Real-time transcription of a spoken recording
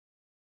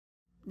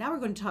Now we're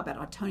going to talk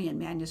about Ottonian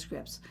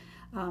manuscripts.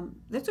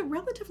 There's a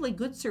relatively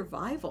good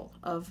survival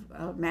of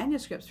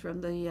manuscripts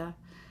from the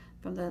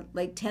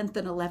late 10th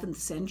and 11th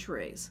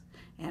centuries.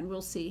 And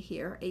we'll see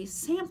here a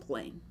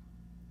sampling.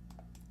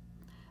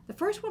 The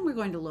first one we're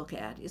going to look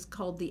at is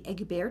called the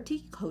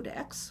Egberti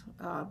Codex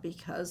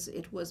because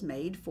it was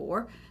made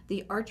for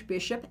the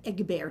Archbishop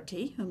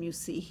Egberti, whom you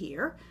see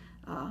here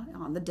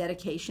on the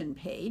dedication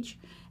page.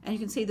 And you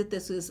can see that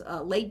this is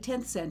late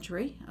 10th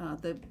century.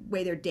 The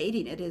way they're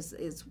dating it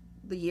is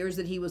the years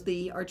that he was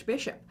the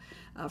Archbishop,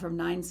 from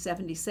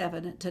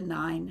 977 to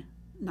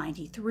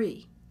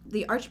 993.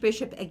 The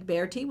Archbishop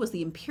Egberti was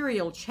the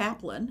imperial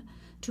chaplain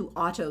to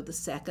Otto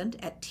II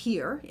at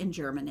Trier in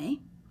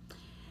Germany.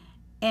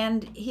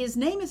 And his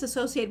name is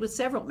associated with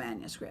several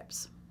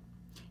manuscripts.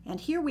 And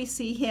here we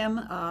see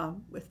him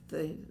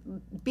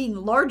being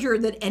larger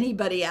than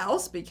anybody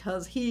else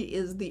because he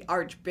is the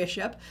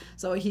Archbishop.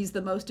 So he's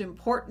the most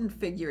important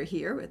figure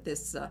here with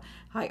this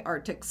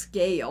hierarchic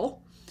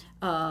scale.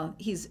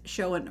 He's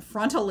shown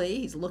frontally,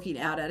 he's looking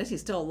out at us,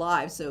 he's still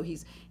alive, so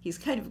he's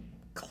kind of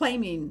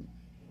claiming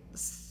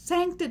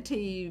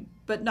sanctity,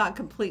 but not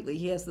completely.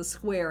 He has the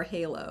square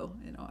halo.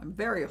 You know, I'm a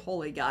very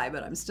holy guy,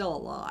 but I'm still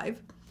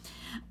alive.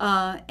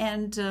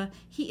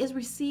 He is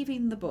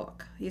receiving the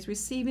book. He's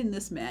receiving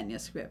this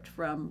manuscript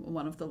from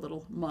one of the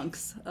little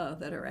monks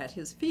that are at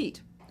his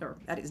feet, or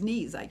at his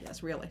knees, I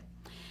guess, really.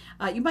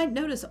 You might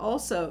notice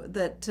also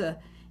that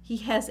he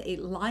has a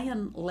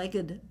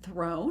lion-legged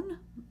throne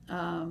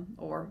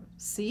or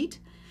seat,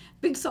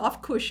 big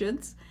soft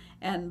cushions,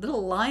 and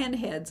little lion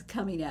heads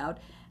coming out.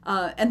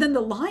 And then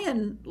the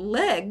lion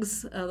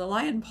legs, the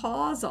lion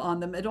paws on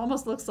them, it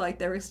almost looks like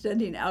they're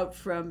extending out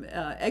from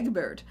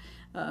Egbert.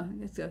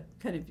 It's a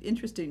kind of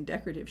interesting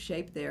decorative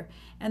shape there.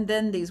 And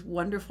then these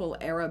wonderful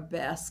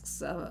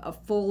arabesques of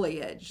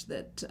foliage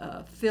that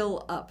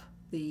fill up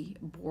the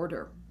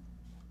border.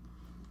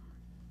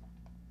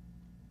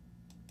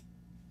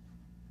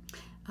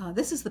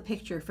 This is the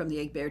picture from the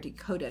Egberti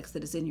Codex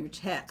that is in your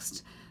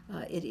text.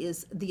 It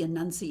is the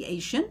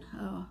Annunciation.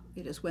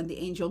 It is when the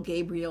angel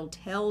Gabriel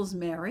tells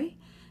Mary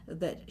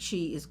that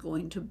she is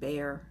going to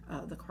bear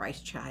the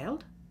Christ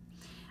child.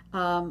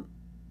 And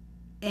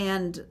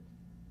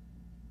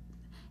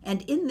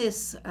in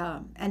this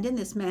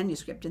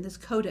manuscript, in this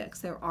codex,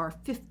 there are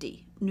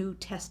 50 New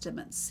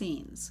Testament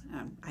scenes.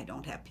 I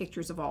don't have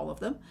pictures of all of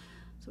them,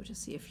 so we'll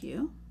just see a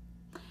few.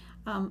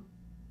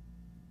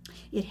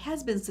 It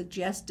has been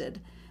suggested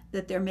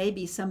that there may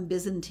be some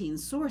Byzantine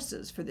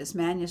sources for this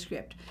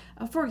manuscript.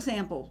 For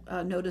example,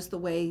 notice the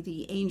way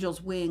the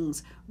angel's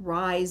wings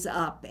rise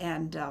up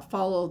and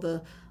follow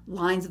the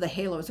lines of the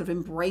halo, sort of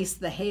embrace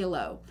the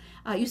halo.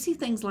 You see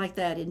things like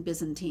that in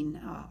Byzantine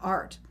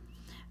art.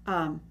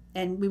 And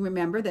we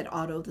remember that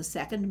Otto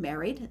II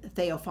married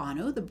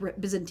Theophano, the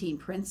Byzantine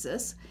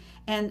princess,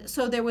 and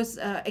so there was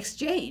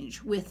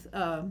exchange with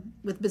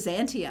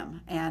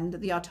Byzantium and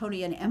the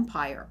Ottonian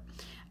Empire.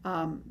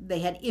 They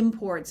had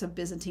imports of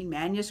Byzantine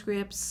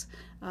manuscripts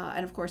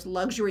and, of course,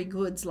 luxury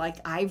goods like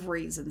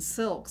ivories and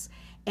silks.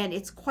 And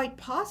it's quite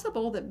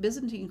possible that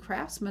Byzantine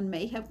craftsmen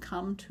may have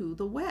come to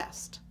the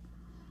West.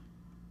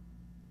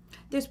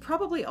 There's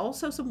probably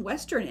also some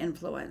Western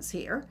influence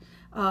here.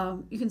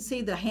 You can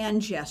see the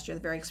hand gesture, the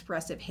very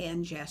expressive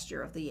hand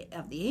gesture of the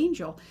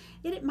angel.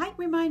 It might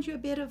remind you a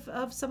bit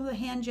of some of the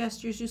hand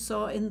gestures you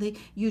saw in the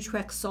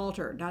Utrecht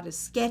Psalter. Not as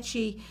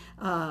sketchy,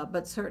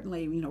 but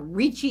certainly, you know,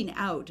 reaching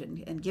out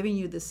and giving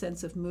you the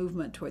sense of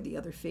movement toward the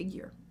other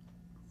figure.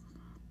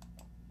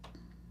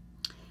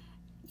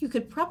 You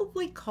could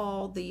probably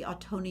call the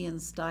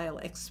Ottonian style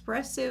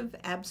expressive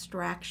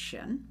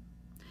abstraction.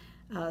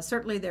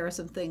 Certainly there are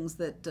some things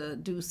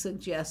that do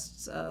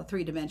suggest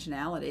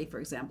three-dimensionality. For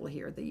example,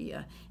 here the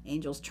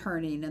angel's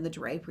turning and the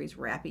draperies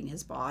wrapping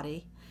his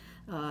body.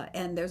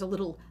 And there's a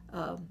little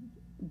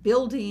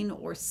building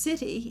or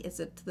city. Is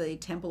it the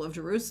Temple of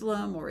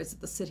Jerusalem, or is it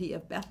the city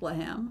of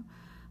Bethlehem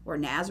or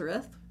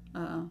Nazareth,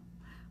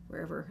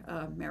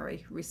 wherever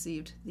Mary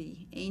received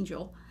the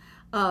angel?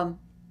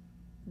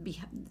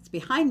 It's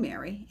behind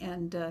Mary,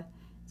 and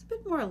it's a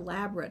bit more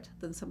elaborate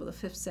than some of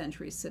the 5th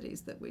century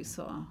cities that we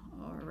saw,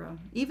 or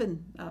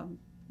even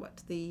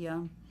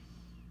the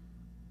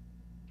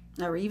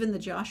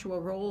Joshua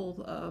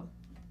Roll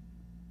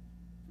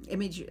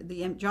image,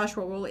 the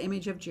Joshua Roll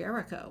image of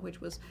Jericho,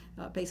 which was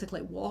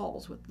basically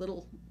walls with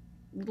little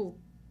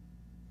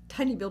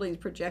tiny buildings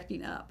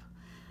projecting up.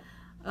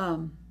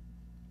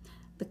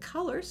 The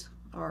colors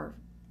are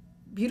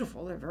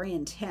beautiful; they're very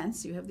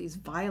intense. You have these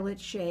violet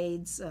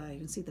shades. You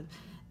can see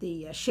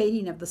the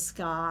shading of the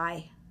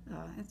sky.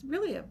 It's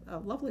really a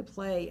lovely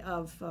play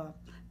of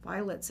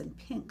violets and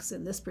pinks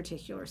in this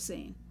particular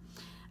scene.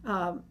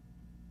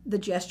 The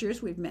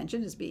gestures we've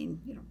mentioned as being,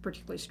 you know,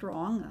 particularly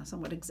strong,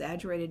 somewhat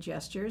exaggerated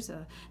gestures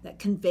that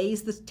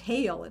conveys the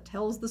tale. It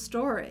tells the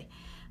story.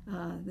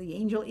 The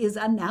angel is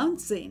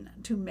announcing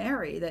to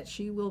Mary that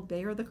she will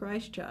bear the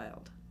Christ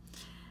child.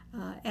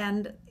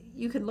 And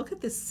you can look at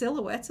the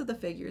silhouettes of the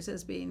figures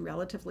as being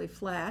relatively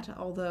flat,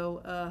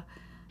 although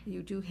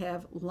You do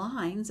have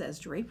lines as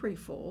drapery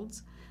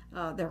folds.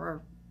 There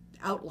are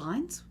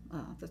outlines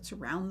that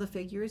surround the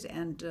figures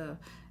and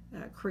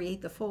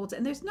create the folds,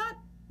 and there's not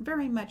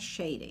very much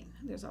shading.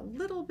 There's a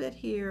little bit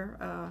here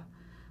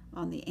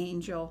on the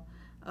angel,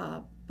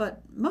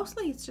 but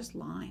mostly it's just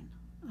line.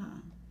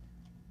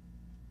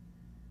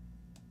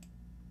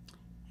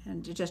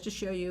 And just to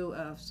show you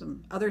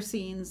some other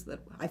scenes that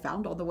I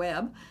found on the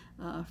web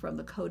from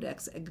the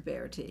Codex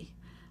Egberti,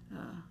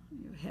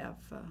 you have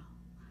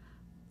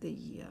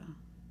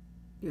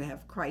you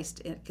have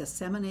Christ at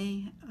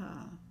Gethsemane,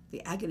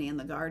 the agony in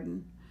the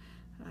garden.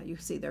 You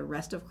see the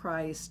arrest of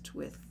Christ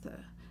with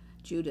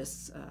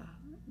Judas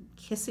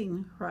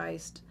kissing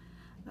Christ.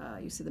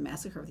 You see the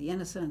massacre of the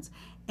innocents.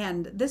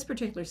 And this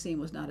particular scene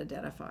was not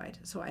identified,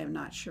 so I am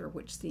not sure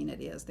which scene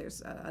it is.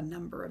 There's a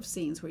number of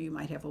scenes where you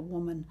might have a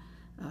woman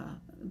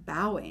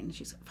bowing.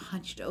 She's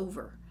hunched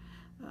over.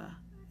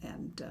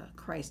 And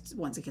Christ,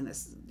 once again,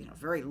 this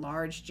very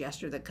large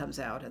gesture that comes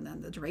out, and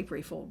then the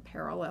drapery fold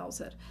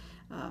parallels it.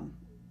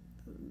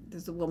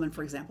 There's a woman,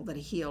 for example, that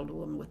he healed, a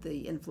woman with the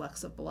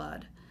influx of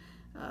blood.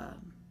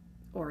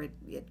 Or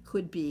it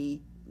could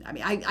be, I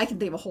mean, I can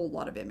think of a whole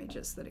lot of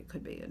images that it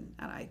could be, and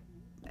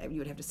you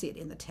would have to see it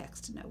in the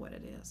text to know what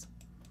it is.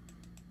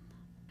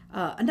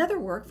 Another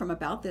work from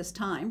about this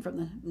time, from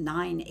the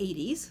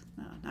 980s,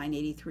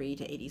 983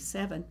 to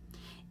 87,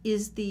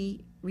 is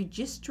the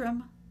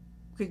Registrum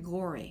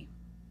Gregori.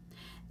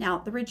 Now,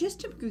 the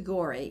Registrum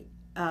Gregori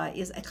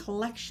is a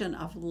collection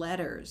of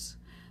letters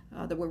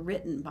that were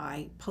written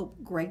by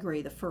Pope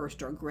Gregory I, or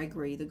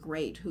Gregory the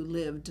Great, who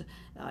lived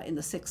in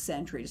the 6th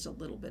century, just a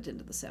little bit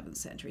into the 7th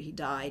century. He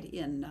died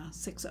in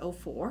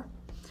 604,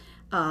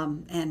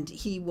 and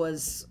he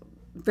was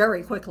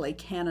very quickly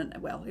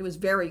he was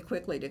very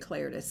quickly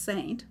declared a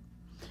saint.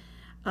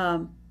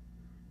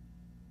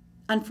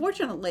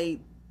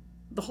 Unfortunately,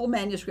 the whole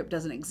manuscript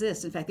doesn't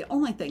exist. In fact, the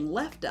only thing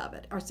left of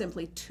it are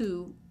simply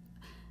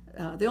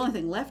the only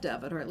thing left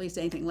of it, or at least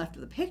anything left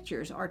of the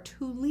pictures, are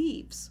 2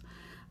 leaves.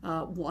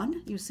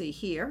 One you see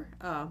here,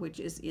 which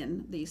is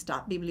in the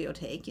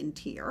Stadtbibliothek in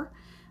Trier,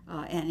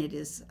 and it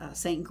is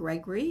St.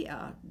 Gregory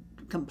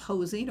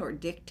composing or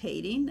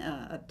dictating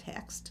a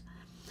text.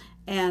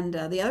 And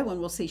the other one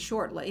we'll see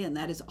shortly, and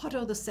that is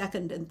Otto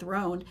II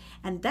enthroned.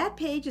 And that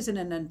page is in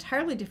an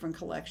entirely different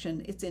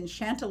collection. It's in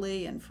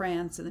Chantilly in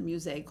France in the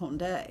Musée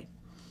Condé.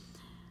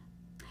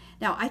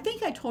 Now, I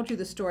think I told you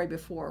the story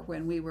before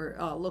when we were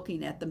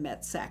looking at the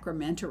Metz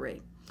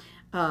Sacramentary.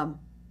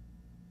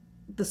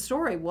 The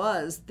story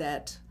was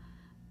that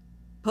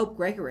Pope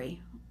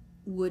Gregory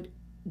would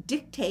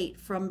dictate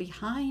from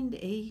behind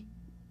a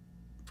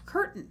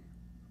curtain.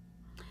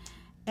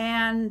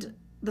 And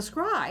the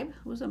scribe,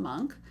 who was a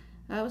monk,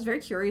 was very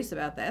curious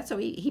about that, so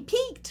he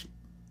peeked.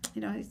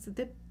 He said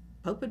the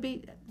Pope would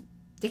be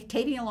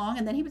dictating along,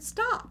 and then he would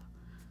stop.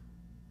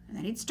 And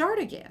then he'd start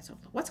again. So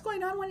what's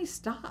going on when he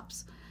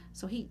stops?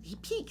 So he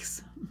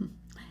peeks,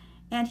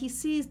 and he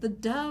sees the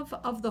dove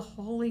of the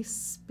Holy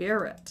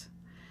Spirit.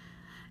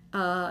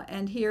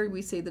 And here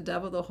we see the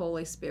dove of the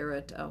Holy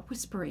Spirit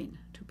whispering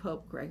to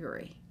Pope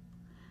Gregory.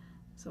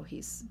 So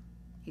he's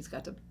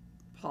got to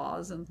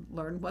pause and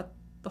learn what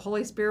the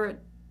Holy Spirit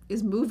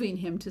is moving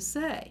him to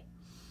say.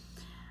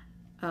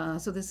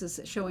 So this is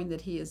showing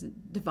that he is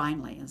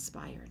divinely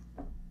inspired.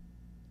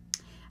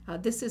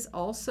 This is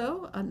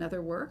also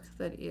another work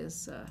that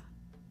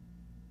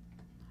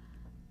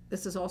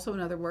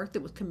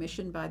was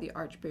commissioned by the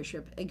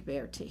Archbishop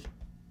Egberti.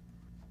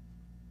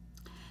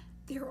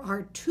 There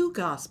are 2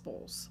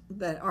 Gospels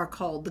that are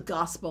called the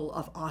Gospel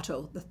of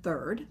Otto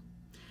III.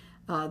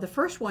 The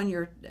first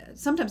one,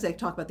 sometimes they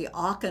talk about the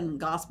Aachen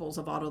Gospels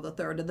of Otto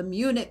III and the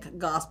Munich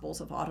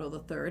Gospels of Otto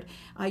III.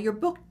 Your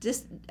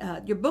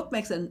book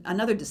makes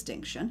another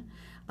distinction.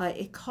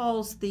 It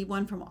calls the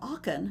one from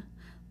Aachen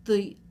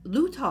the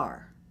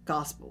Luthar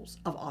Gospels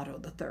of Otto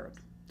III.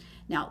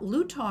 Now,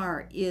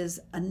 Luthar is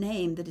a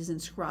name that is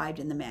inscribed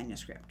in the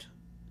manuscript.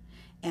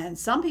 And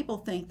some people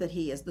think that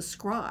he is the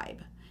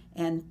scribe,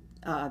 and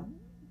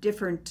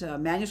different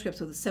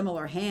manuscripts with a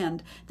similar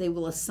hand they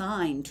will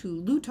assign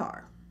to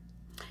Luthar.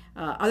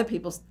 Other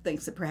people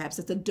think that perhaps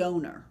it's a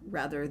donor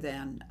rather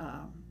than,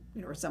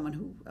 or someone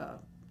who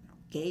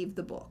gave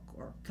the book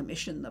or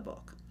commissioned the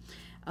book,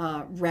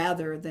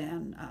 rather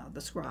than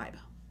the scribe.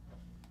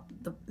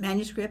 The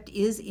manuscript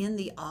is in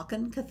the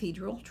Aachen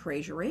Cathedral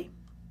Treasury.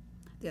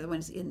 The other one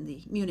is in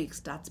the Munich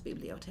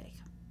Staatsbibliothek.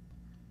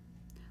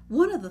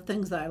 One of the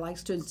things that I like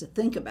students to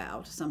think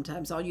about,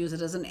 sometimes I'll use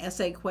it as an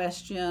essay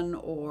question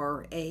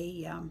or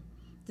a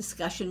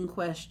discussion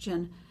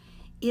question,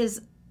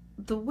 is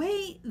the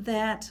way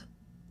that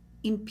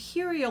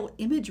imperial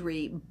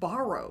imagery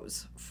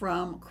borrows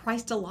from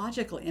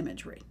Christological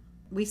imagery.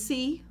 We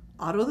see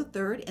Otto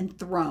III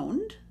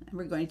enthroned, and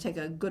we're going to take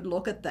a good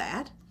look at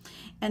that.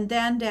 And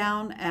then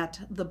down at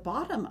the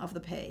bottom of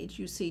the page,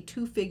 you see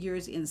 2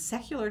 figures in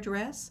secular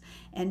dress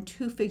and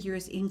 2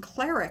 figures in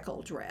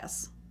clerical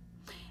dress.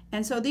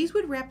 And so these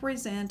would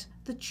represent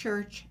the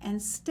church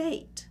and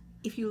state.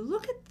 If you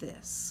look at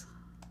this,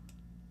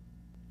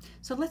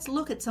 So let's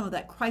look at some of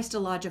that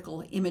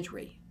Christological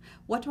imagery.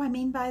 What do I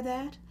mean by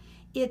that?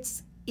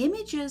 It's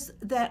images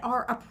that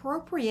are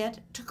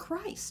appropriate to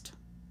Christ.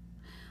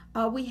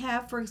 We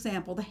have, for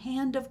example, the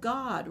hand of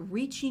God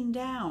reaching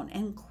down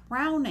and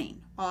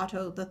crowning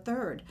Otto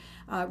III,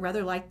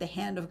 rather like the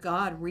hand of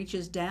God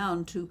reaches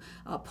down to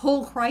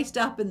pull Christ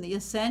up in the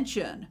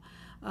ascension,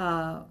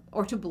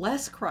 or to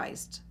bless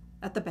Christ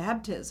at the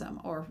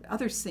baptism, or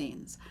other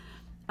scenes.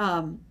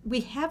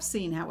 We have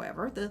seen,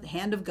 however, the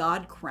hand of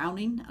God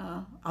crowning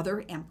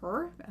other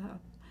emperor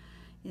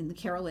in the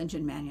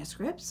Carolingian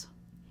manuscripts.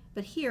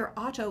 But here,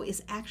 Otto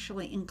is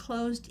actually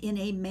enclosed in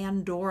a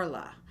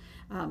mandorla.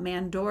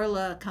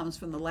 Mandorla comes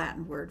from the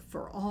Latin word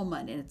for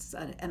almond, and it's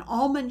an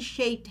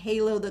almond-shaped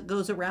halo that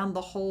goes around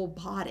the whole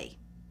body.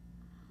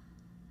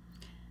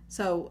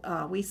 So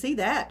we see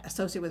that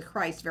associated with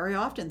Christ very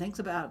often. Think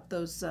about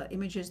those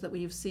images that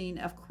we've seen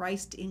of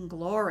Christ in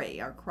glory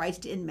or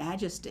Christ in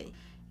majesty.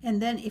 And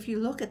then if you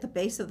look at the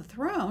base of the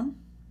throne,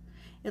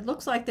 it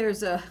looks like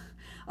there's a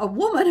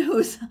woman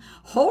who's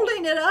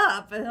holding it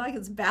up, and like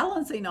it's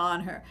balancing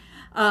on her.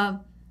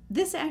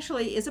 This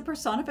actually is a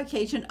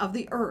personification of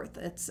the earth.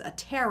 It's a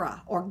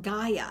Terra or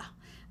Gaia.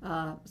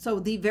 So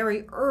the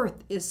very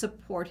earth is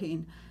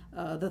supporting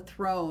the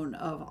throne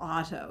of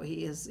Otto.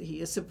 He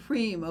is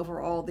supreme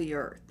over all the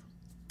earth.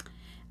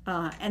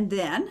 And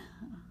then,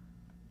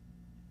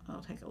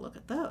 I'll take a look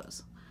at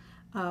those.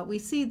 We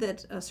see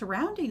that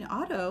surrounding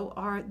Otto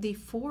are the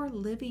 4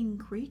 living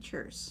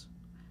creatures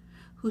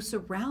who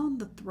surround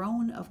the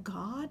throne of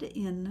God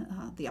in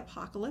the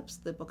Apocalypse,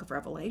 the book of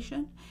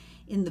Revelation,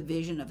 in the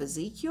vision of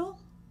Ezekiel.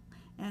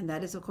 And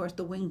that is, of course,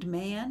 the winged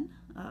man,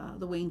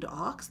 the winged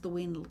ox, the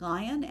winged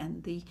lion,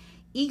 and the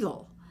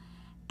eagle.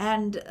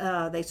 And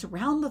they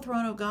surround the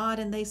throne of God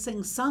and they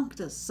sing,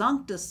 Sanctus,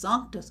 Sanctus,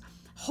 Sanctus,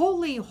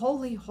 Holy,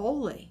 Holy,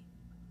 Holy.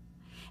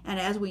 And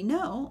as we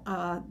know,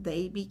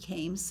 they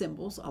became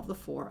symbols of the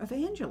 4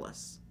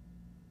 evangelists.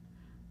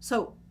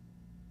 So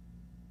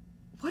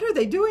what are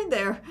they doing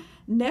there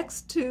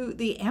next to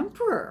the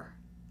emperor?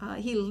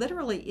 He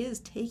literally is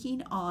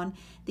taking on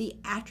the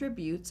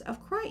attributes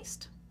of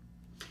Christ.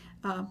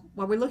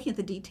 While we're looking at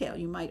the detail,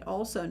 you might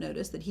also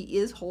notice that he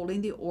is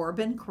holding the orb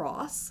and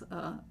cross.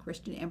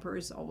 Christian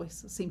emperors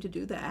always seem to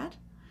do that.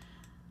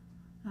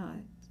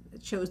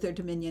 It shows their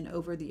dominion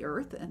over the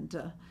earth,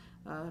 and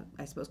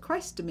I suppose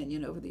Christ's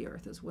dominion over the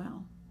earth as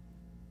well.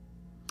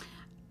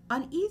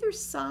 On either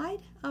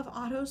side of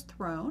Otto's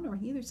throne, or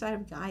on either side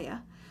of Gaia,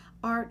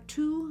 are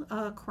 2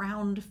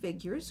 crowned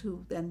figures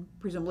who then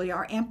presumably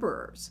are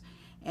emperors.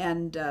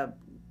 And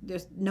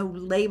there's no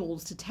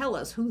labels to tell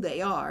us who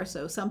they are,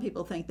 so some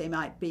people think they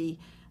might be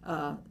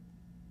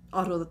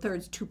Otto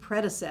III's 2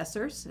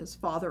 predecessors, his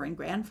father and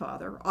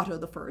grandfather, Otto I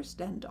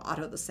and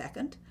Otto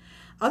II.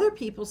 Other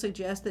people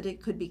suggest that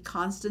it could be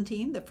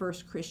Constantine, the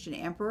first Christian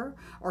emperor,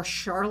 or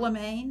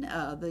Charlemagne,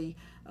 the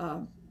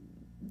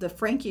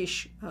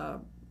Frankish,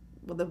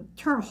 well, the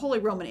term Holy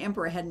Roman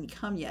Emperor hadn't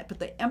come yet, but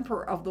the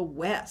Emperor of the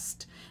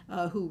West,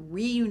 who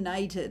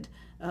reunited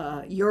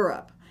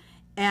Europe.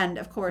 And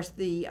of course,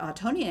 the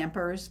Ottonian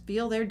emperors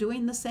feel they're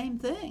doing the same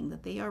thing,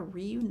 that they are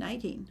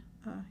reuniting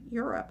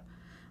Europe,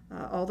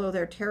 although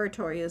their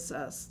territory is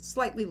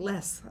slightly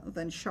less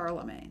than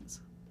Charlemagne's.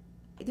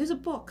 There's a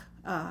book,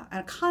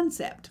 a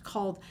concept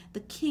called The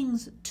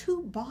King's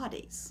 2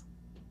 Bodies.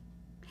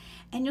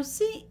 And you'll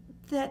see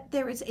that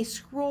there is a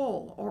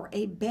scroll or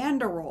a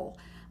banderole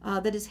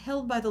that is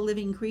held by the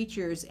living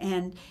creatures,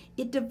 and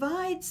it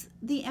divides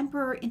the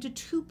emperor into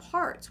 2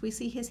 parts. We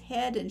see his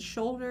head and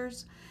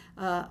shoulders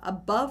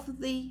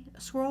above the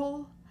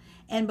scroll,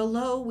 and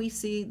below we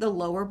see the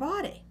lower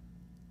body.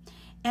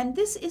 And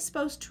this is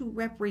supposed to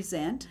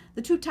represent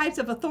the 2 types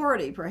of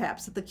authority,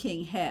 perhaps, that the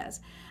king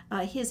has.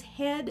 His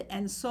head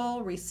and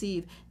soul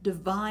receive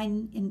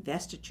divine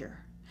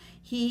investiture.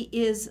 He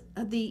is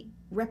the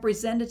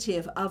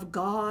representative of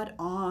God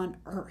on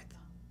earth.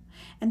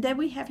 And then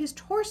we have his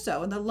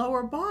torso and the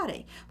lower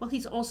body. Well,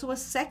 he's also a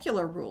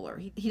secular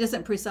ruler. He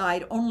doesn't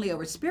preside only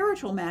over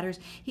spiritual matters,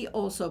 he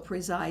also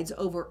presides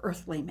over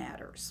earthly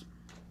matters.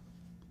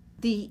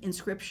 The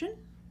inscription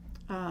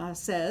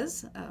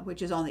says,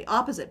 which is on the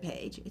opposite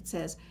page, it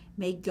says,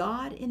 "May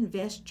God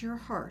invest your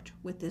heart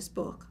with this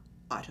book,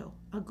 Otto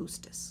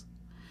Augustus."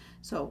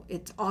 So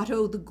it's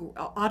Otto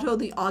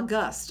the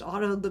August,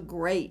 Otto the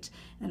Great.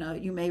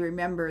 And you may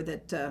remember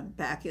that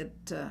back in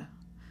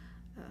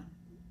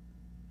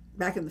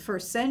the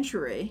 1st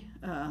century,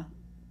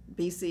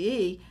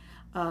 BCE,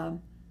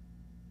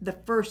 the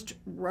first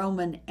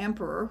Roman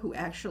emperor who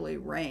actually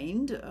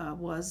reigned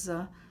was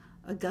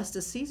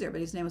Augustus Caesar, but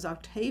his name was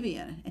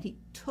Octavian, and he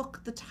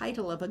took the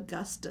title of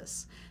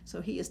Augustus. So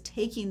he is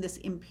taking this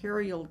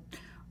imperial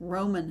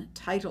Roman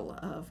title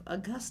of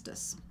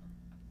Augustus.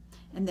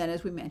 And then,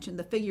 as we mentioned,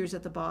 the figures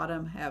at the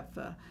bottom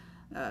have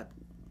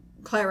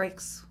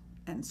clerics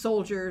and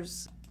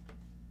soldiers.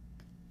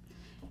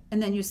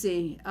 And then you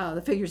see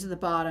the figures at the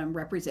bottom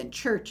represent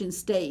church and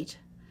state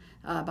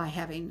by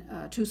having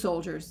 2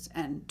 soldiers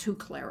and 2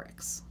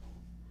 clerics.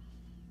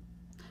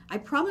 I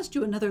promised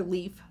you another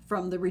leaf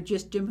from the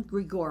Registum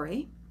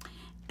Gregori.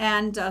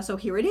 And so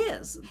here it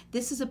is.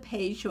 This is a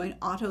page showing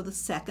Otto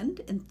II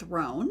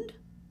enthroned.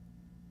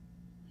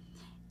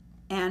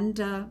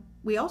 And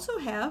we also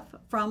have,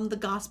 from the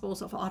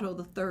Gospels of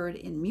Otto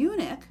III in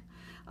Munich,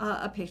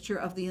 a picture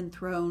of the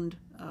enthroned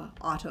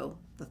Otto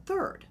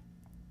III.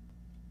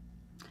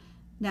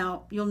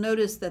 Now, you'll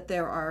notice that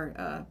there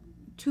are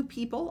two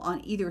people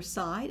on either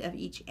side of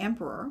each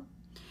emperor.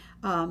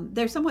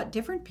 They're somewhat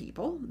different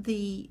people.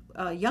 The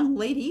young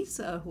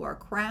ladies who are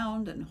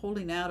crowned and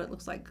holding out, it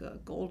looks like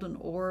golden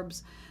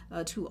orbs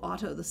to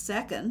Otto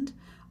II,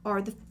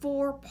 are the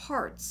four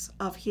parts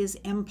of his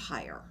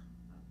empire.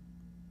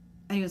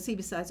 And you can see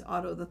besides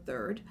Otto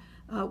III,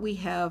 we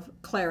have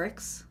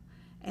clerics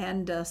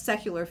and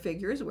secular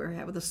figures. We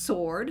have the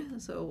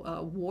sword,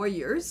 so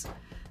warriors,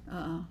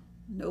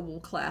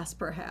 noble class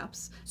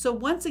perhaps. So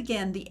once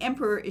again, the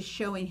emperor is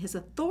showing his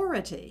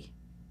authority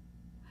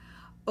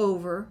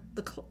over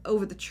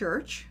the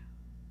church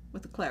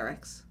with the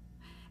clerics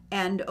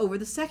and over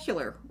the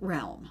secular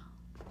realm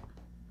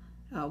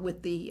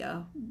with the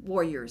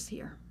warriors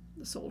here,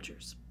 the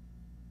soldiers.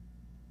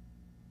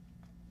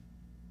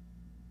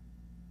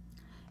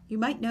 You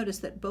might notice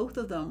that both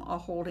of them are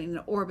holding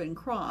an orb and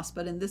cross,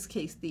 but in this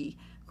case the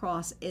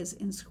cross is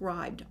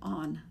inscribed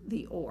on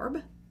the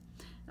orb.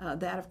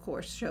 That, of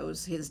course,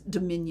 shows his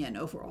dominion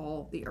over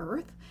all the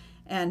earth,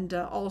 and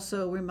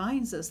also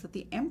reminds us that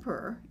the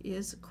emperor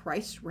is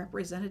Christ's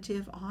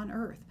representative on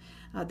earth.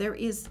 There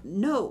is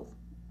no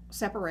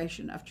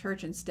separation of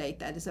church and state.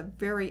 That is a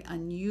very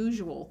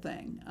unusual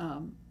thing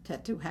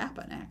to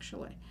happen,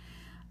 actually.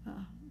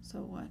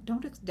 So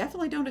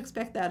definitely don't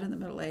expect that in the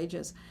Middle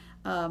Ages.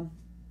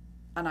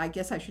 And I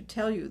guess I should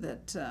tell you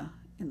that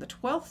in the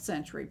 12th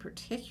century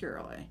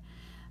particularly,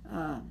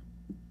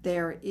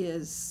 there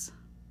is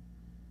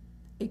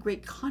a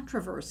great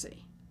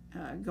controversy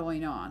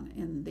going on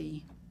in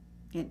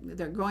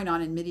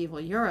medieval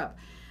Europe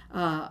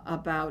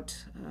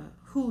about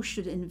who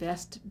should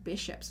invest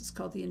bishops. It's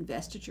called the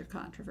investiture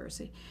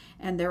controversy.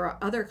 And there are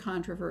other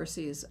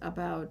controversies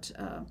about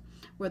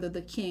whether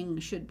the king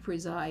should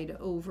preside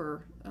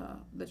over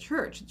the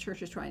church. The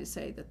church is trying to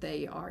say that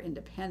they are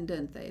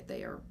independent,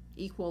 they are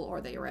equal,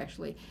 or they are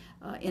actually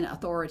in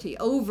authority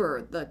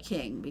over the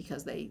king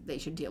because they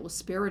should deal with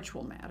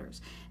spiritual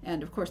matters.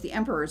 And of course the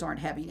emperors aren't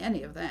having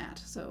any of that.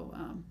 So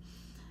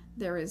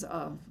there is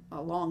a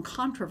long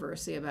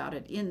controversy about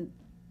it in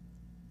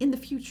the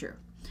future.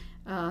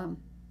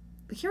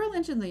 The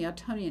Carolingian and the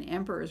Ottonian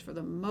emperors, for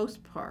the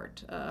most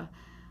part,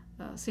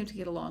 seemed to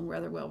get along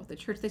rather well with the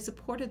church. They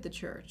supported the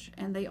church,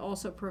 and they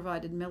also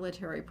provided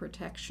military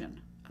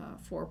protection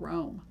for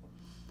Rome.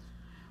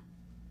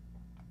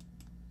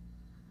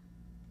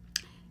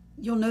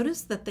 You'll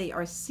notice that they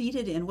are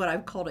seated in what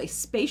I've called a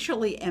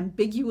spatially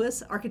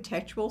ambiguous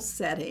architectural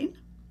setting.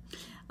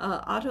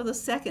 Otto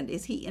II,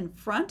 is he in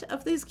front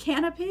of this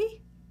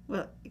canopy?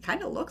 Well, it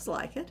kind of looks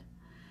like it,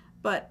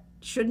 but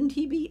shouldn't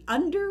he be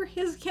under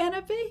his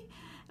canopy?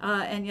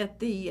 And yet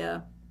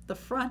the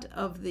front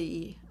of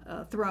the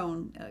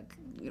throne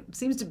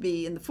seems to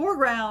be in the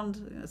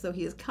foreground, so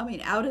he is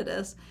coming out at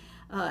us,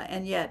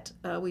 and yet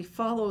we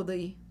follow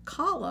the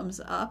columns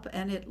up,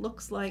 and it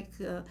looks like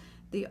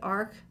the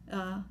ark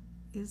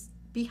is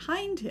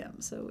behind him.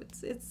 So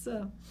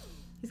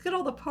he's got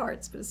all the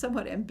parts, but it's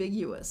somewhat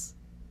ambiguous.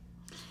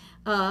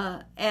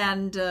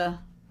 And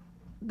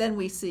then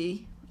we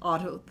see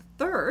Otto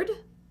III,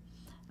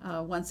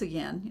 once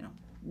again,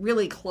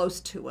 really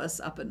close to us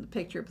up in the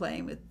picture,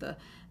 playing with the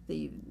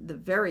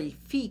very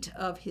feet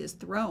of his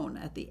throne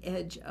at the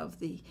edge of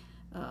the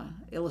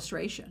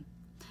illustration.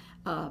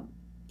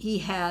 He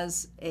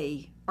has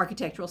a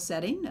architectural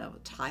setting, a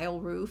tile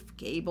roof,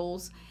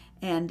 gables,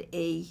 and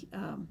a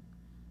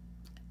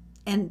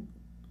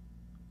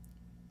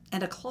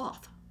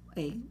cloth,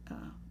 a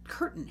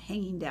curtain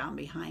hanging down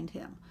behind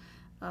him.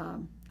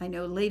 I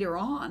know later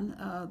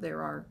on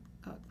there are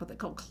what they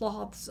call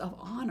cloths of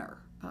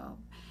honor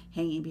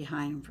hanging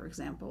behind him, for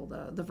example,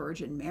 the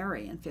Virgin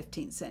Mary in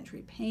 15th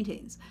century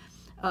paintings.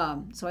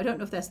 So I don't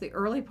know if that's the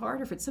early part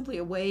or if it's simply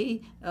a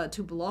way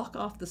to block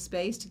off the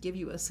space to give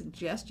you a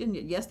suggestion.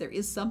 Yes, there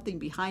is something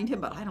behind him,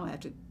 but I don't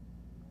have to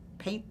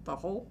paint the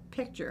whole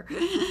picture,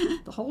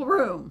 the whole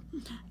room.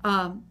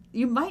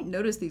 You might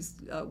notice these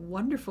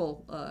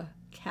wonderful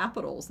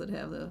capitals that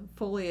have the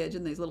foliage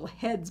and these little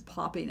heads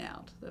popping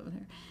out.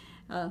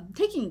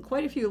 Taking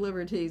quite a few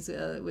liberties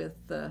with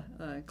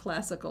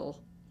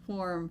classical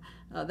form.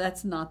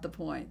 That's not the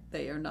point.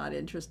 They are not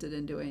interested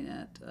in doing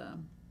it.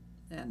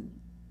 And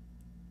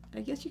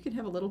I guess you can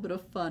have a little bit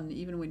of fun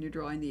even when you're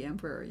drawing the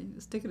emperor. You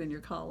stick it in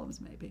your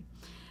columns, maybe.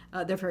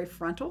 They're very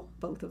frontal,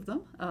 both of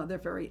them. They're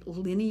very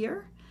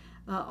linear.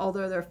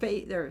 Although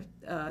their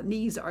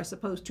knees are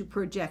supposed to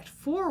project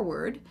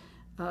forward,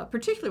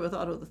 particularly with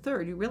Otto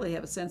III, you really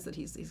have a sense that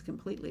he's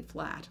completely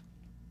flat.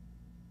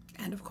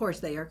 And of course,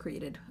 they are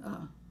created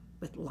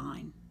with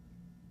line.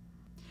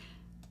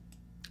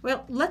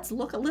 Well, let's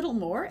look a little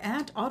more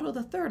at Otto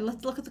III.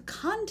 Let's look at the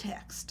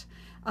context.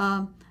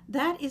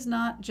 That is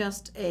not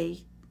just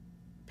a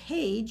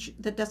page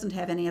that doesn't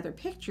have any other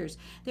pictures,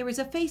 there is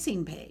a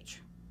facing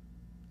page.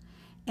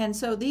 And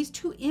so these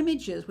two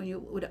images, when you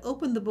would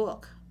open the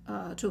book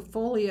to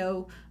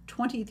folio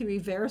 23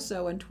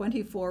 verso and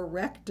 24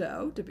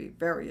 recto, to be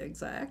very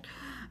exact,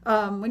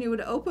 when you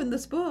would open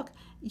this book,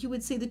 you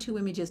would see the two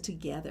images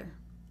together.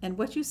 And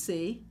what you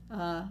see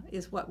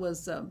is what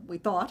was we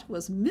thought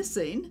was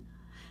missing.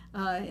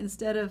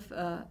 Instead of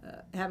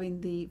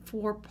having the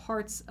four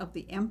parts of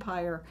the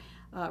empire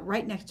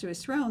right next to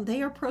his throne,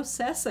 they are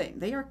processing.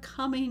 They are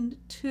coming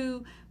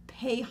to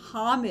pay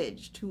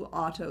homage to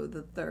Otto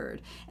III,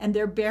 and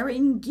they're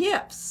bearing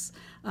gifts,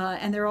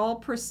 and they're all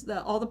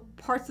the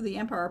parts of the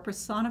empire are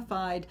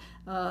personified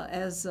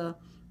as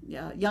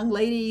young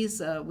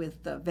ladies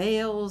with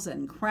veils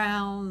and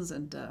crowns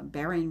and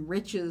bearing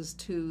riches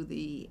to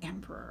the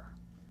emperor.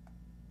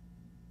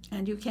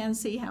 And you can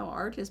see how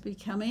art is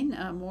becoming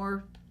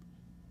more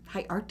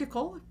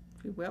hierarchical,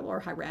 if you will, or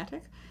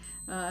hieratic.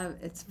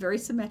 It's a very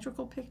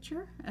symmetrical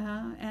picture,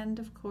 and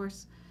of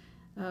course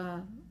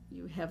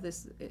you have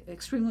this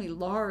extremely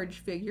large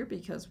figure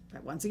because,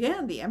 once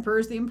again, the emperor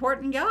is the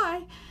important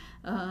guy.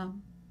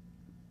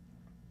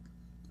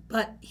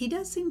 But he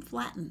does seem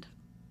flattened.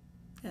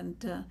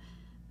 And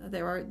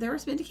there are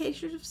some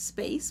indications of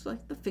space,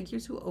 like the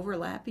figures who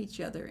overlap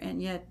each other,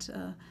 and yet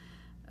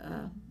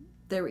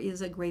there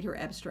is a greater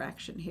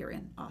abstraction here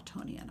in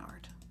Ottonian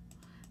art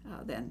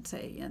than,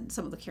 say, in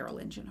some of the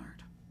Carolingian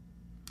art.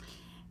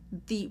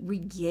 The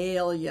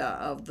regalia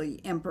of the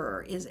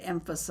emperor is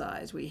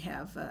emphasized. We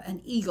have an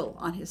eagle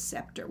on his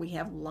scepter. We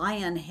have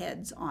lion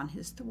heads on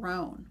his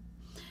throne.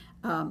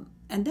 And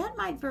that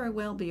might very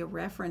well be a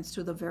reference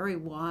to the very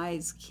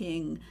wise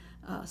king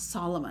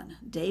Solomon,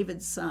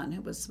 David's son,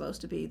 who was supposed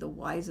to be the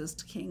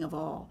wisest king of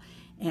all.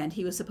 And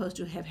he was supposed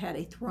to have had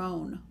a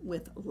throne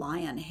with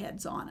lion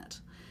heads on it.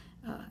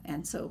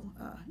 And so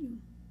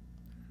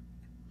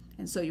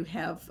you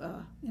have,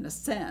 in a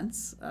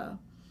sense,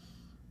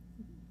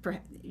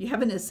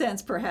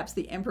 perhaps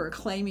the emperor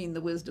claiming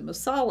the wisdom of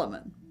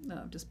Solomon,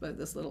 just by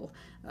this little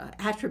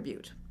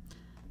attribute.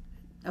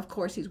 Of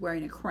course, he's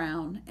wearing a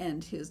crown,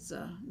 and his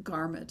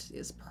garment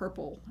is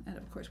purple. And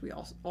of course, we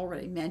also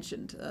already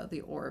mentioned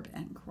the orb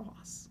and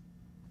cross.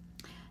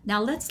 Now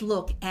let's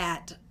look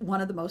at one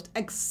of the most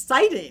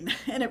exciting,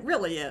 and it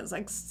really is,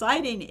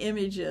 exciting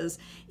images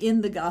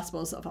in the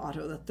Gospels of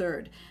Otto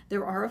III.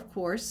 There are, of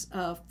course,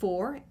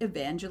 4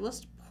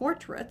 evangelist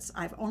portraits.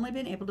 I've only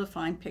been able to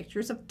find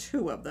pictures of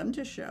 2 of them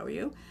to show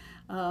you,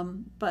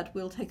 but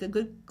we'll take a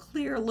good,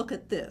 clear look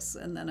at this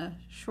and then a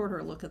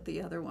shorter look at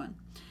the other one.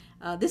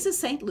 This is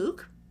St.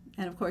 Luke,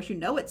 and of course you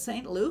know it's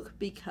St. Luke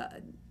because,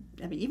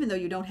 I mean, even though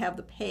you don't have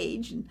the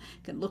page and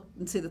can look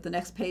and see that the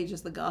next page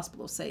is the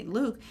Gospel of St.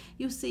 Luke,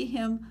 you see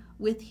him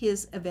with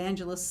his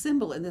evangelist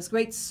symbol, and this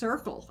great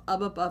circle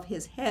up above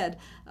his head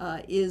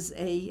is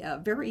a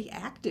very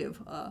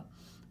active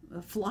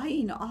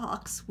flying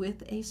ox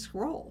with a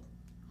scroll.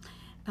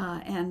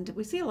 And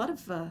we see a lot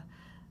of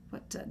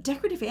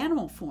decorative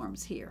animal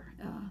forms here.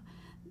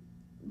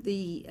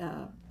 The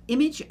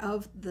image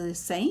of the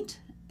saint,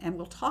 and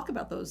we'll talk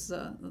about those.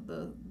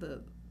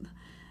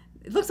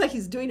 It looks like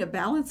he's doing a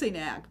balancing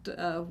act.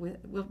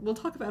 We'll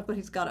talk about what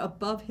he's got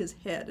above his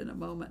head in a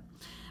moment.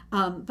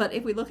 But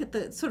if we look at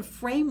the sort of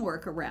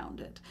framework around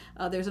it,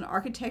 there's an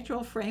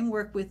architectural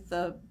framework with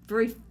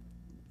very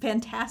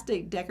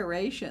fantastic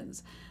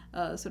decorations.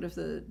 Sort of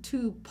the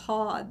 2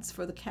 pods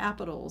for the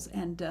capitals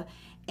and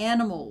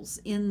animals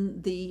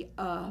in the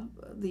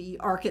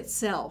ark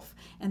itself.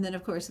 And then,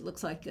 of course, it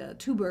looks like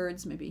 2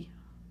 birds, maybe,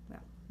 well,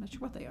 I'm not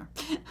sure what they are,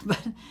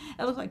 but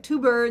it looks like 2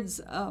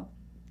 birds,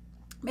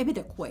 maybe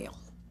they're quail,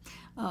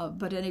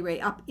 but at any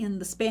rate, up in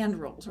the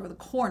spandrels or the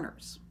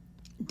corners.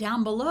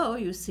 Down below,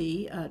 you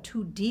see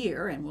 2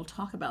 deer, and we'll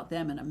talk about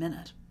them in a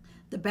minute.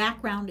 The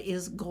background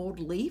is gold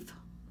leaf.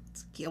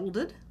 It's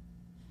gilded.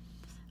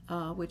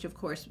 Which, of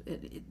course,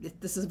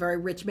 this is a very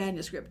rich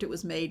manuscript. It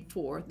was made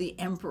for the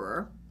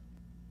emperor.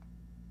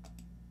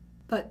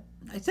 But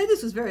I say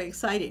this was very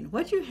exciting.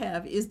 What you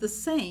have is the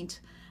saint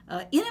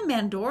in a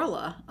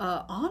mandorla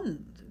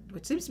on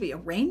what seems to be a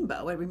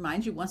rainbow. It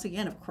reminds you once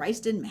again of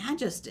Christ in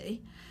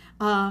majesty.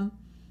 And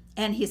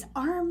his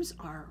arms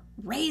are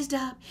raised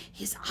up.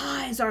 His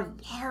eyes are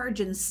large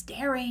and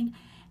staring.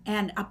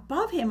 And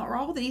above him are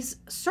all these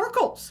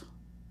circles.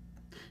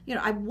 You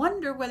know, I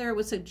wonder whether it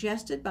was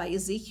suggested by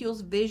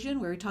Ezekiel's vision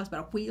where he talks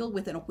about a wheel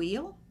within a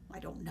wheel. I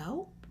don't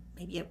know.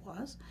 Maybe it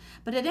was.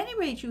 But at any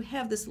rate, you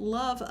have this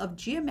love of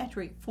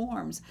geometric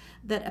forms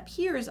that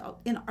appears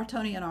in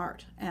Ottonian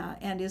art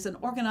and is an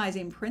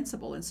organizing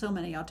principle in so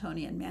many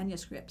Ottonian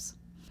manuscripts.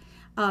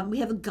 We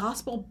have the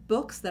gospel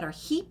books that are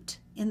heaped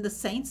in the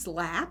saint's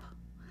lap.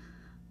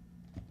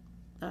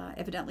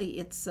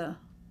 Evidently,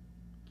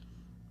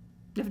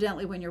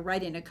 when you're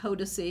writing a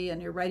codice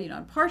and you're writing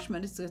on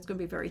parchment, it's going to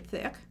be very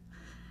thick.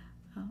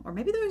 Or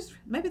maybe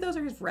those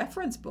are his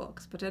reference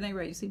books. But at any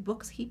rate, you see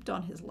books heaped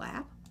on his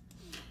lap.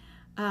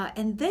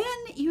 And then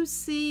you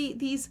see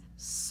these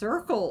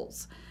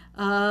circles.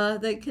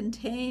 that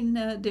contain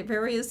the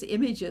various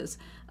images.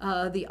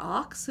 The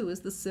ox, who is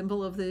the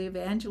symbol of the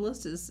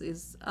evangelist,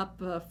 is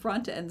up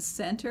front and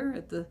center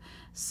at the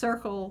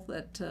circle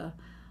that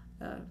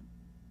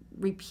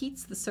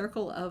repeats the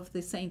circle of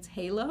the saint's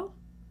halo.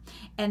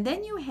 And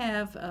then you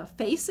have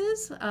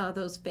faces.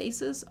 Those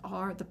faces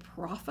are the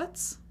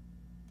prophets.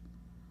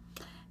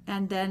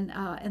 And then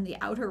in the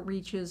outer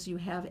reaches, you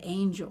have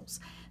angels.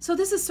 So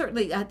this is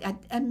certainly an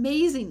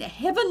amazing,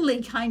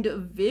 heavenly kind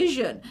of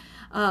vision.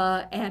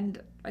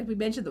 And like we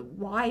mentioned, the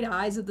wide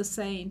eyes of the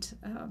saint,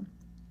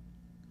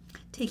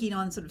 taking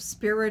on sort of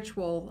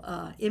spiritual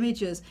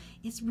images.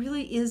 It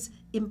really is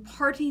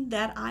imparting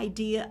that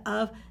idea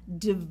of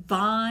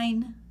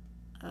divine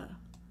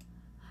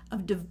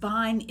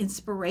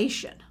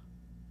inspiration.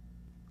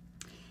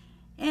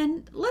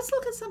 And let's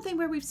look at something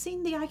where we've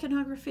seen the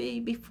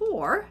iconography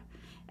before.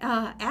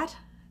 At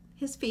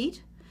his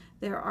feet,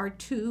 there are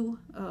two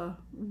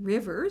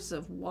rivers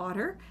of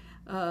water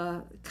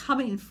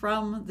coming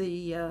from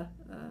the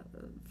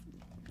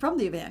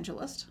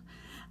evangelist.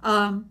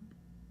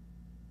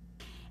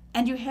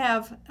 And you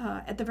have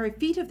at the very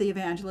feet of the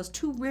evangelist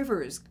two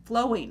rivers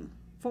flowing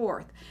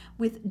forth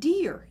with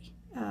deer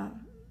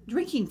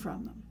drinking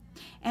from them.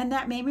 And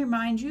that may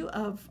remind you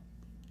of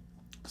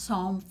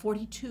Psalm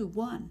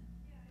 42:1.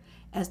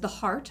 As the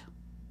hart,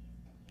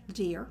 the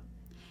deer,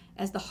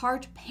 as the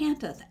hart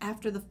panteth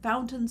after the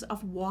fountains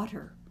of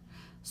water,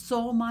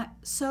 so my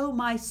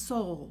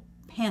soul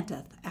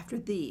panteth after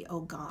thee,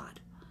 O God.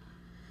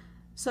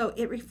 So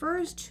it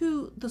refers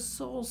to the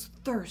soul's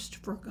thirst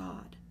for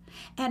God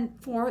and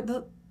for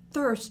the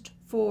thirst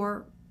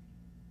for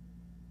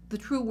the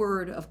true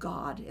word of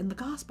God in the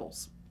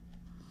Gospels.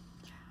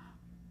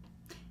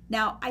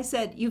 Now, I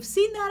said, you've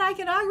seen that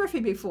iconography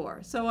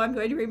before, so I'm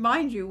going to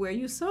remind you where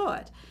you saw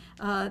it.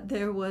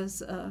 There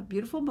was a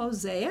beautiful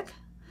mosaic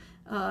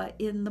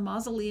in the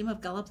mausoleum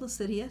of Galla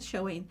Placidia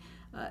showing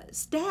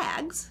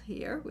stags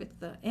here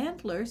with the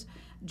antlers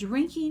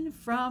drinking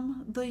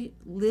from the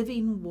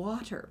living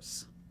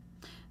waters.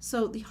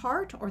 So the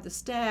hart or the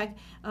stag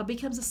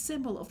becomes a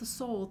symbol of the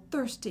soul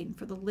thirsting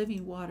for the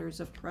living waters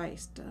of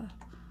Christ.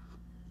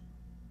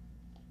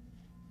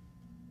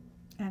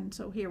 And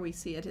so here we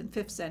see it in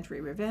 5th century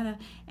Ravenna,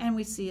 and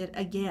we see it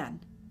again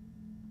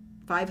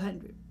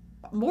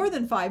more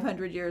than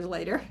 500 years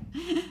later.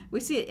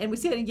 We see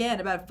it again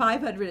about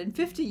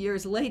 550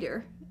 years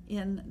later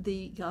in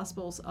the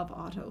Gospels of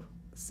Otto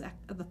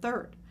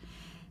III.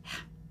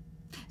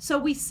 So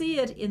we see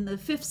it in the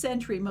 5th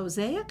century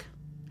mosaic,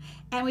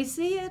 and we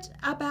see it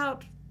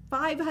about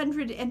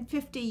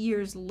 550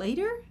 years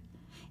later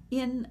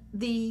in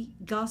the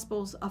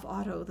Gospels of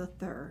Otto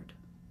III.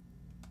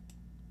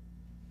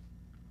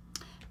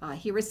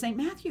 Here is St.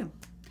 Matthew.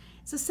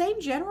 It's the same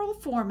general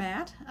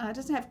format. It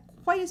doesn't have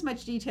quite as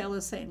much detail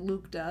as St.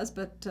 Luke does,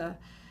 but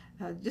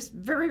just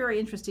very, very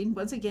interesting.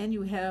 Once again,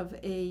 you have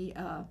a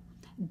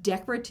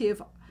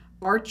decorative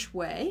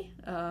archway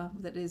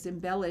that is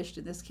embellished,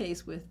 in this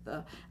case, with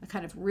a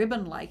kind of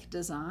ribbon-like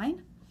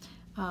design.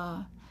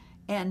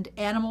 And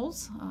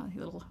animals,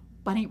 little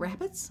bunny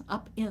rabbits,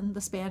 up in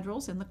the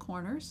spandrels in the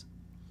corners.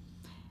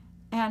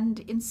 And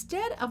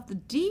instead of the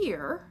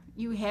deer,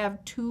 you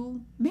have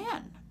two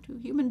men, two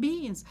human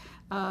beings,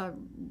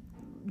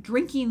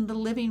 drinking the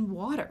living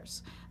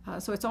waters.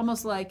 So it's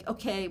almost like,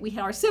 okay, we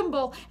have our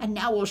symbol, and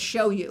now we'll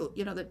show you,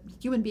 that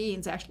human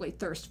beings actually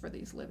thirst for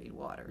these living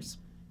waters.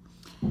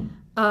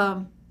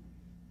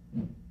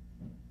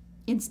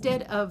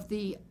 Instead of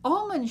the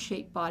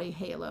almond-shaped body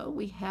halo,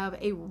 we have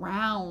a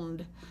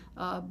round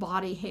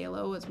body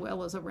halo, as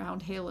well as a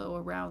round halo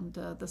around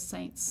the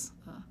saint's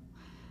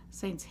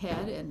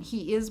head, and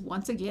he is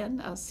once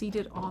again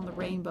seated on the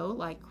rainbow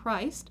like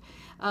Christ.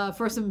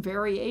 For some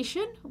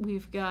variation,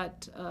 we've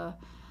got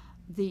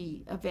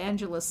the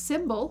evangelist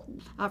symbol.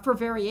 For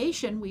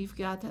variation, we've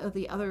got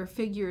the other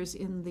figures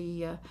in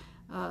the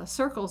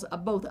circles,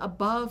 both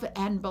above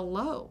and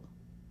below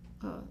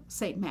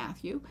St.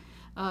 Matthew.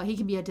 He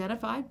can be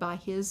identified by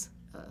his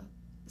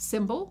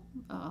symbol,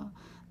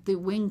 the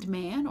winged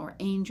man or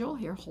angel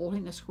here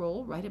holding a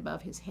scroll right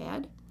above his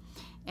head.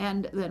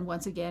 And then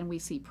once again we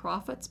see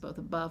prophets both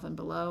above and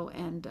below,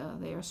 and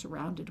they are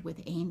surrounded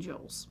with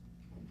angels.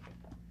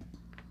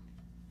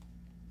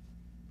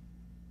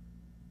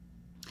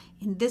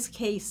 In this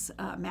case,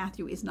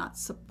 Matthew is not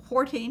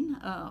supporting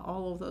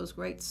all of those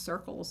great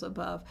circles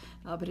above,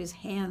 but his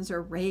hands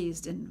are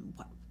raised in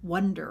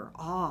wonder,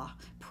 awe,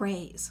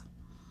 praise.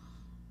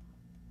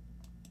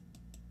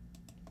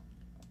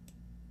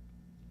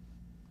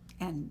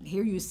 And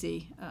here you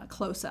see a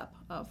close-up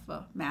of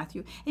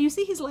Matthew, and you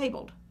see he's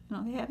labeled.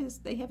 They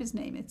have his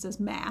name. It says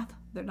math.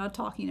 They're not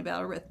talking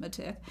about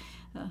arithmetic,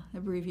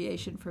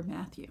 abbreviation for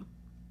Matthew.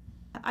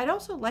 I'd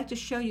also like to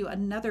show you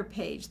another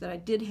page that I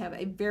did have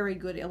a very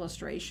good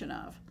illustration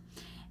of.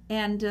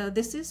 And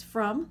this is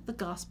from the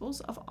Gospels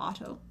of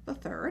Otto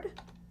III,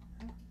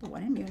 the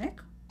one in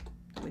Munich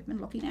that we've been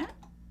looking at.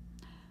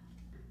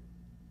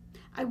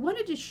 I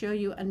wanted to show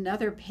you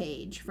another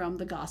page from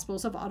the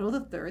Gospels of Otto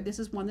III. This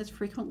is one that's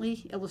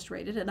frequently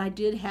illustrated, and I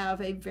did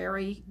have a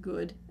very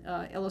good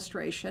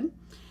illustration.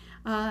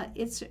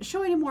 It's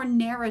showing a more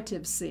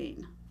narrative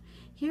scene.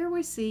 Here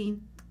we're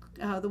seeing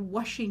the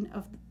washing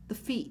of the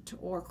feet,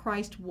 or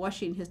Christ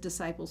washing his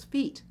disciples'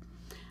 feet.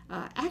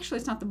 Actually,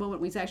 it's not the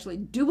moment when he's actually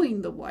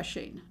doing the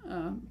washing,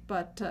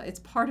 but it's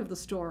part of the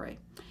story.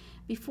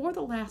 Before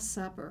the Last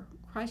Supper,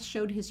 Christ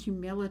showed his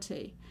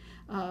humility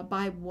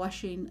by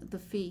washing the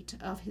feet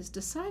of his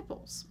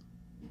disciples.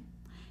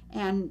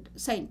 And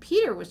St.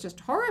 Peter was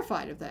just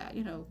horrified of that.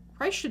 You know,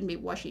 Christ shouldn't be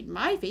washing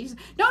my feet. He said,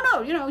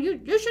 no, you know,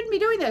 you shouldn't be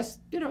doing this.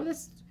 You know, you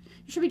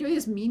should be doing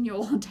this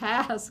menial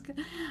task.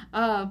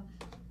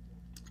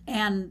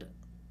 And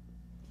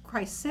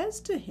Christ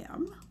says to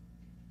him,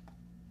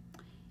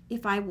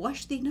 if I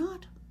wash thee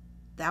not,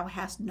 thou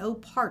hast no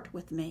part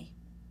with me.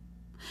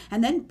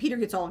 And then Peter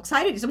gets all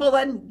excited. He said, well,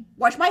 then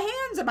wash my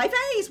hands and my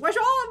face, wash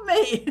all of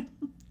me.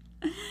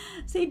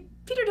 See,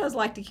 Peter does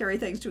like to carry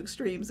things to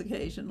extremes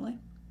occasionally.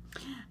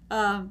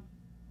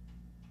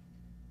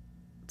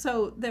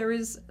 So there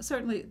is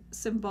certainly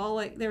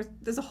symbolic,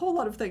 there's a whole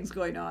lot of things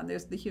going on.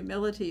 There's the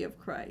humility of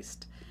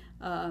Christ,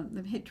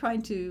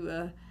 trying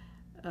to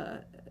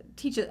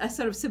teach a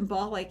sort of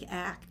symbolic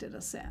act in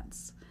a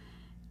sense.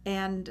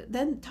 And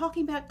then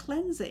talking about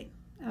cleansing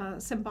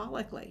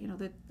symbolically, you know,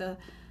 that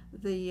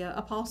the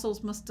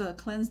apostles must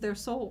cleanse their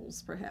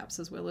souls, perhaps,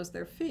 as well as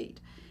their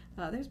feet.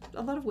 There's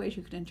a lot of ways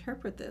you can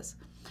interpret this.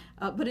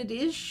 But it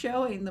is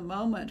showing the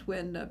moment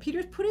when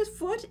Peter's put his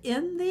foot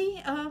in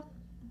the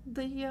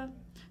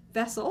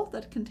vessel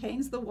that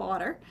contains the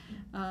water.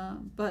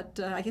 But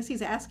I guess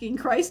he's asking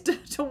Christ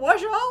to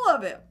wash all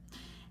of it.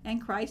 And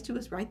Christ, who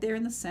is right there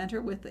in the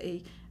center with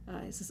a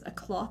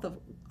cloth of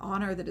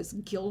honor that is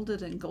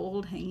gilded and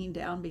gold hanging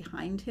down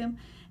behind him,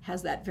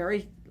 has that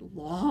very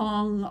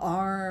long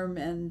arm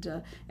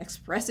and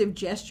expressive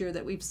gesture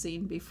that we've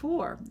seen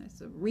before.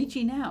 It's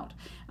reaching out.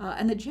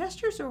 And the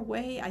gestures are a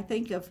way, I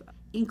think, of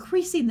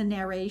increasing the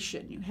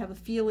narration. You have a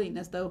feeling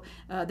as though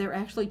they're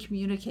actually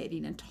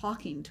communicating and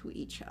talking to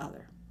each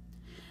other.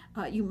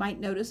 You might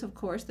notice, of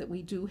course, that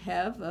we do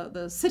have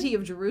the city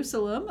of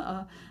Jerusalem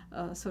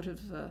sort of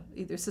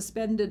either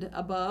suspended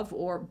above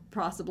or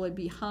possibly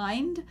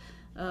behind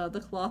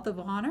the cloth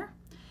of honor.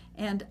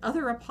 And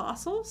other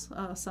apostles,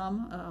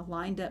 some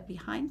lined up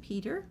behind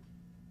Peter.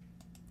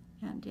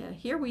 And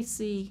here we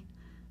see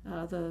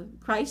the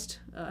Christ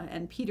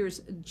and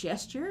Peter's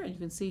gesture, and you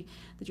can see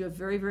that you have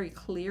very, very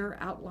clear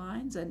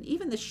outlines, and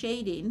even the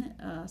shading,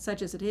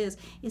 such as it is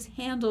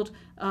handled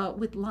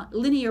with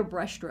linear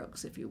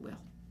brushstrokes, if you will.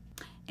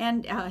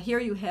 And here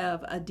you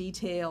have a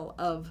detail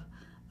of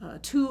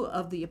two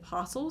of the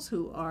apostles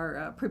who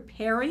are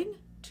preparing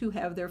to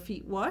have their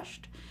feet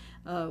washed.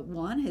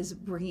 One is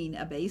bringing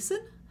a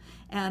basin,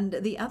 and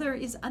the other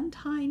is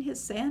untying his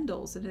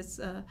sandals, and it's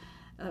a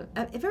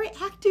very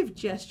active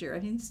gesture. I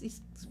mean,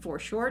 he's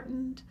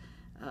foreshortened.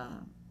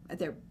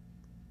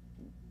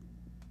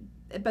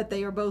 But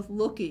they are both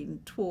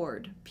looking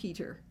toward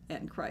Peter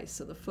and Christ,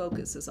 so the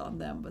focus is on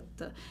them. But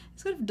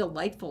it's kind of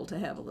delightful to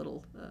have a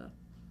little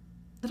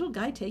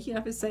guy taking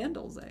off his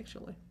sandals,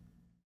 actually.